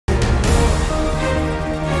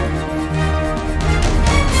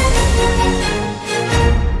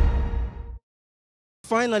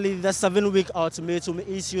finally, the 7-week ultimatum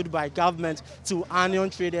issued by government to onion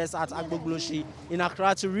traders at Agbogbloshie in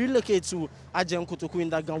Accra to relocate to Agem Kotoku in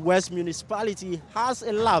the West municipality has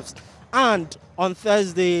elapsed. And on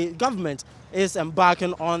Thursday, government is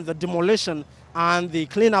embarking on the demolition and the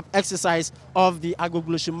cleanup exercise of the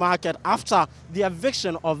Agbogbloshie market after the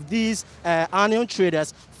eviction of these onion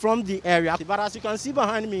traders from the area. But as you can see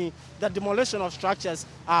behind me, the demolition of structures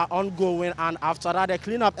are ongoing, and after that, a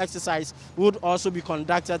cleanup exercise would also be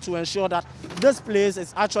conducted to ensure that this place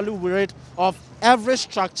is actually rid of every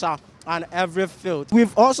structure and every field.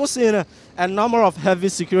 We've also seen a number of heavy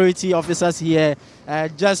security officers here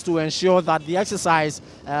just to ensure that the exercise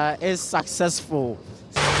is successful.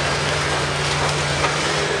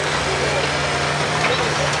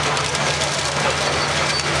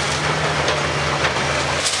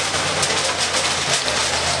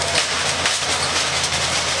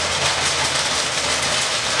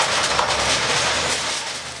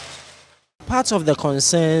 Part of the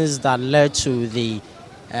concerns that led to the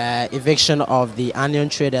eviction of the onion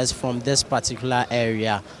traders from this particular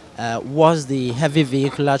area was the heavy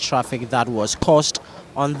vehicular traffic that was caused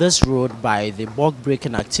on this road by the bulk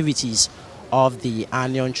breaking activities of the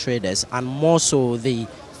onion traders, and more so the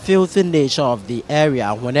filthy nature of the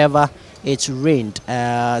area whenever it rained.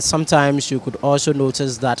 Sometimes you could also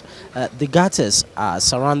notice that the gutters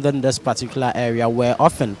surrounding this particular area were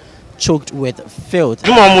often choked with filth.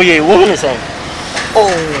 Oh,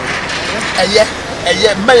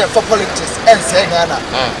 mayor for politics and saying Anna.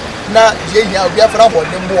 Now, we have a one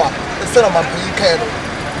more. The son of my people,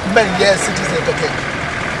 many years citizens, okay.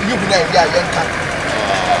 You can get young cat.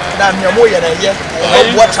 Now, you're more than a year.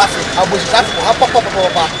 What traffic? I was traffic. Now,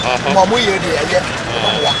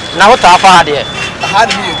 what are you? How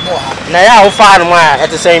do you know? Now, how far am I at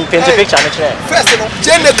the same picture? First,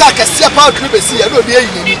 Jen the car can step out to the sea. I will be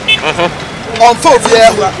on foot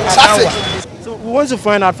traffic. So, we want to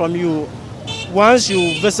find out from you, once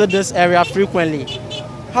you visit this area frequently,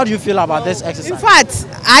 how do you feel about this exercise? In fact,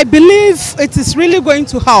 I believe it is really going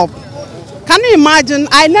to help. Can you imagine?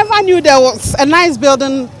 I never knew there was a nice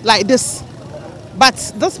building like this. But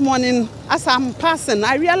this morning, as I'm passing,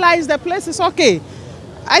 I realized the place is okay.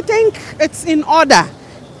 I think it's in order.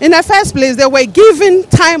 In the first place, they were given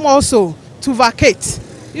time also to vacate,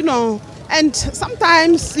 you know, and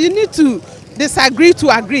sometimes you need to disagree to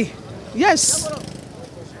agree. Yes.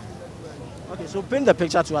 Okay, so paint the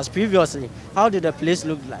picture to us. Previously, how did the place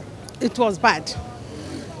look like? It was bad.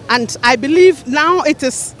 And I believe now it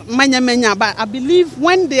is manya, but I believe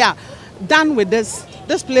when they are done with this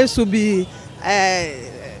place will be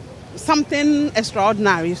something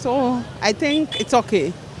extraordinary. So I think it's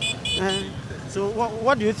okay. So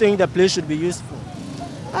what do you think the place should be used for?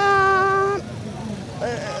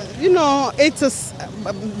 You know, it is,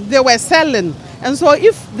 they were selling. And so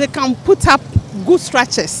if they can put up good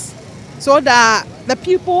structures so that the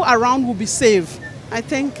people around will be safe, I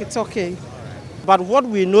think it's okay. But what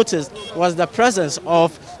we noticed was the presence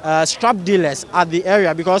of scrap dealers at the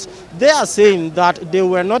area, because they are saying that they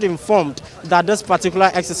were not informed that this particular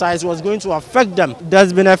exercise was going to affect them.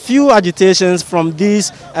 There's been a few agitations from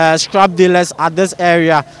these scrap dealers at this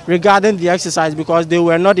area regarding the exercise because they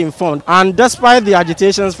were not informed. And despite the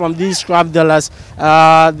agitations from these scrap dealers,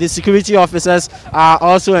 the security officers are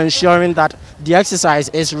also ensuring that the exercise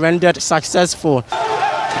is rendered successful.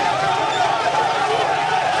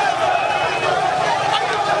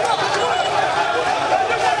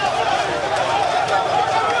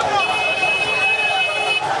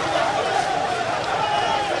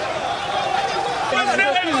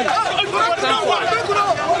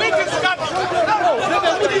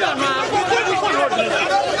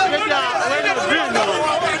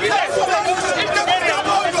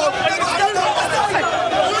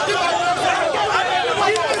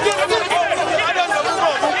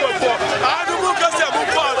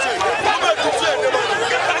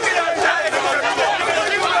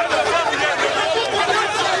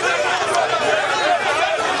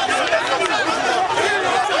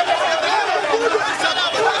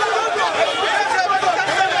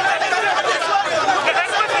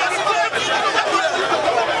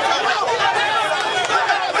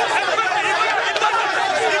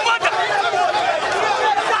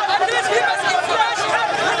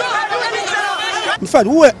 In fact,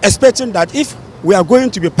 we were expecting that if we are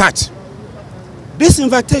going to be part, this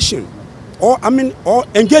invitation or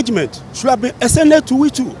engagement should have been extended to we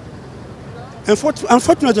too.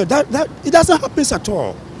 Unfortunately, that it doesn't happen at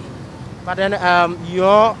all. But then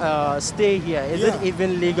your stay here, is it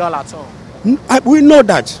even legal at all? We know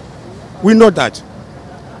that. We know that.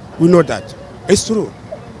 We know that. It's true.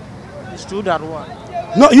 It's true that what?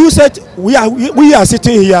 No, you said we are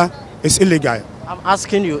sitting here. It's illegal. I'm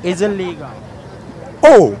asking you, is it legal?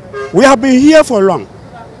 Oh, we have been here for long.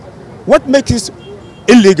 What makes it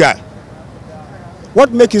illegal?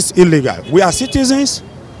 What makes it illegal? We are citizens.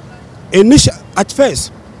 At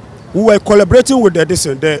first, we were collaborating with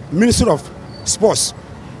the Ministry of Sports.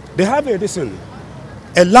 They have a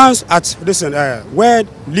lounge at where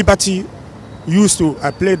Liberty used to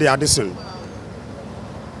play the audition.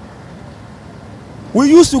 We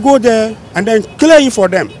used to go there and then clear it for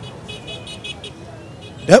them.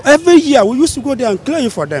 Every year we used to go there and clear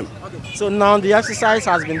it for them. Okay. So now the exercise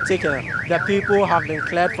has been taken. The people have been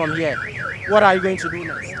cleared from here. What are you going to do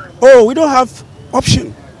next? Oh, we don't have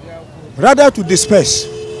option. Rather to disperse.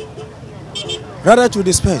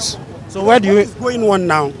 So where do you... What is going on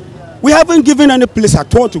now? We haven't given any place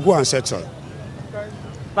at all to go and settle.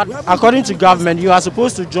 But according to government, you are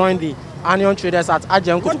supposed to join the onion traders at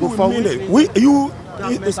Agbogbloshie for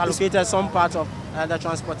government allocated some part of the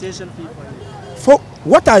transportation fee for you. For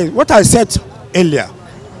what I said earlier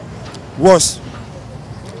was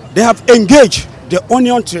they have engaged the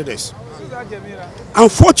onion traders.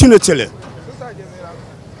 Unfortunately,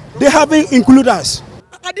 they haven't included us.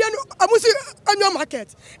 At the end, I must see onion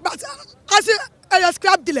market, but as a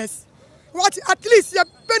scrap dealers, what at least you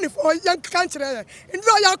penny for young country. In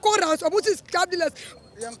your corners, I must see scrap dealers.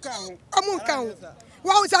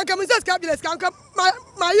 Wow, so I can say scrap dealers can come my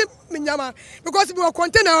minyama because we were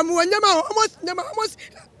container almost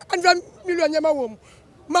 100 million yama wom.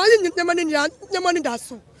 My yamani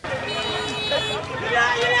dasu.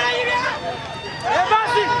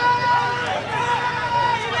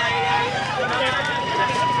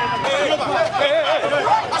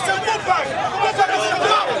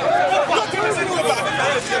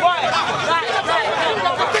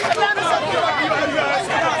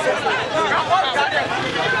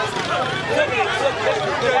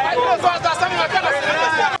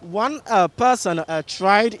 One person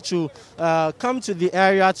tried to come to the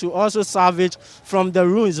area to also salvage from the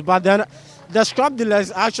ruins, but then the scrap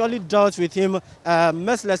dealers actually dealt with him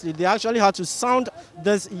mercilessly. They actually had to sound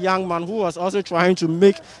this young man who was also trying to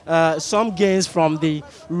make some gains from the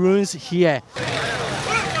ruins here.